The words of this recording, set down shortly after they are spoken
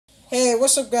Hey,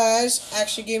 what's up guys?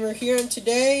 Action Gamer here, and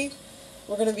today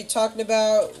we're going to be talking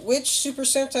about which Super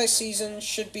Sentai season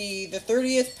should be the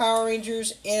 30th Power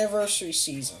Rangers Anniversary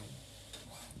season.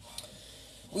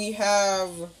 We have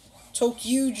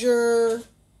Tokyuger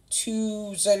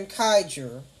to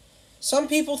Zenkaiger. Some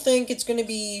people think it's going to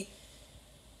be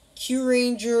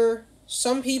Kyuranger,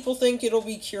 some people think it'll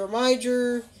be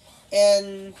Kyuramiger,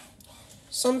 and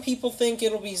some people think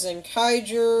it'll be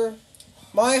Zenkaiger.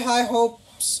 My high hopes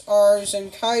are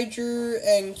Zenkaiger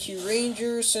and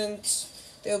Kyuranger, since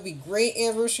they'll be great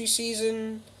anniversary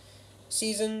seasons.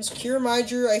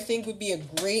 Kyuramiger, I think, would be a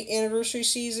great anniversary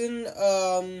season.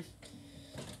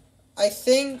 I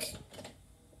think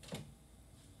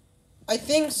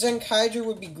Zenkaiger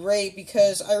would be great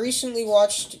because I recently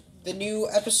watched the new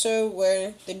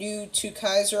episode, the new Two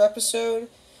Kaiser episode,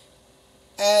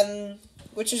 and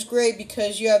which is great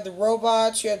because you have the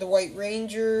robots, you have the White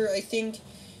Ranger, I think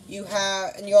you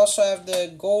also have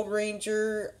the Gold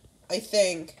Ranger, I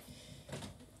think.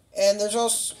 And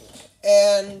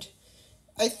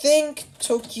I think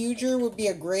Tokyuger would be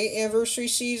a great anniversary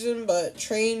season, but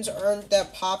trains aren't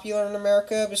that popular in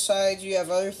America. Besides, you have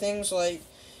other things like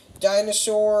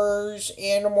dinosaurs,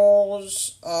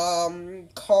 animals,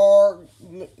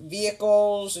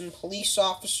 vehicles, and police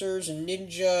officers, and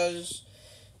ninjas,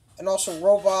 and also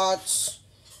robots.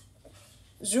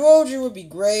 Zyuohger would be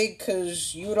great,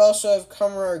 because you would also have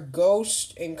Kamen Rider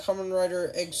Ghost and Kamen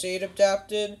Rider X8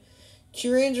 adapted.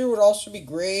 Kyuranger would also be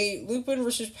great. Lupin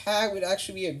vs. Pag would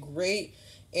actually be a great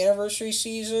anniversary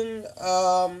season,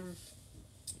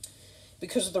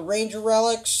 because of the Ranger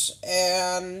relics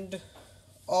and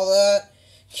all that.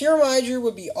 Kyuramiger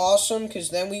would be awesome, because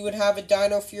then we would have a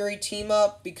Dino Fury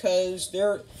team-up, because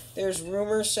there's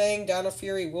rumors saying Dino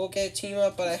Fury will get a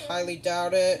team-up, but I highly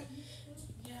doubt it.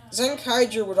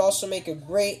 Zenkaiger would also make a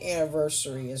great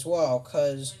anniversary as well,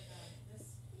 because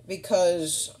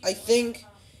I think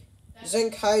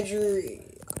Zenkaiger,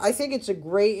 I think it's a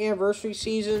great anniversary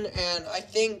season, and I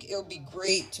think it would be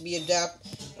great to be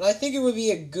adapted, and I think it would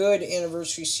be a good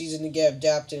anniversary season to get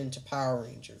adapted into Power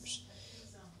Rangers.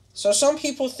 So some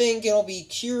people think it'll be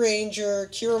Kyuranger,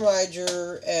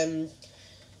 Kyuramiger,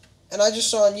 and I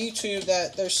just saw on YouTube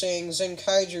that they're saying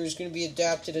Zenkaiger is going to be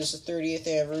adapted as the 30th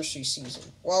anniversary season.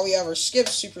 While we have our skipped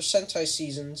Super Sentai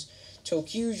seasons,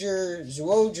 Tokyuger,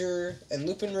 Zyuohger, and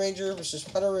Lupin Ranger vs.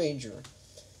 Putter Ranger.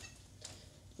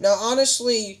 Now,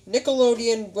 honestly,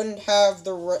 Nickelodeon wouldn't have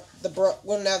the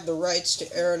rights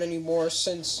to air it anymore,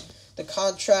 since the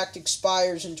contract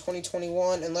expires in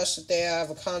 2021, unless they have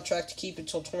a contract to keep it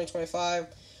until 2025.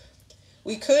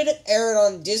 We could air it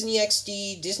on Disney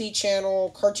XD, Disney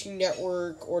Channel, Cartoon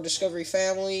Network, or Discovery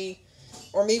Family,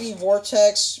 or maybe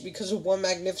Vortex, because of One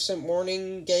Magnificent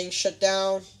Morning getting shut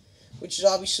down, which is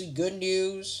obviously good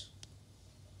news.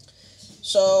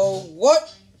 So,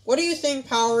 what do you think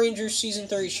Power Rangers Season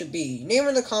 30 should be? Name it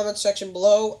in the comment section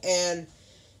below, and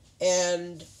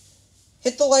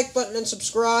hit the like button and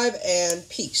subscribe, and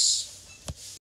peace.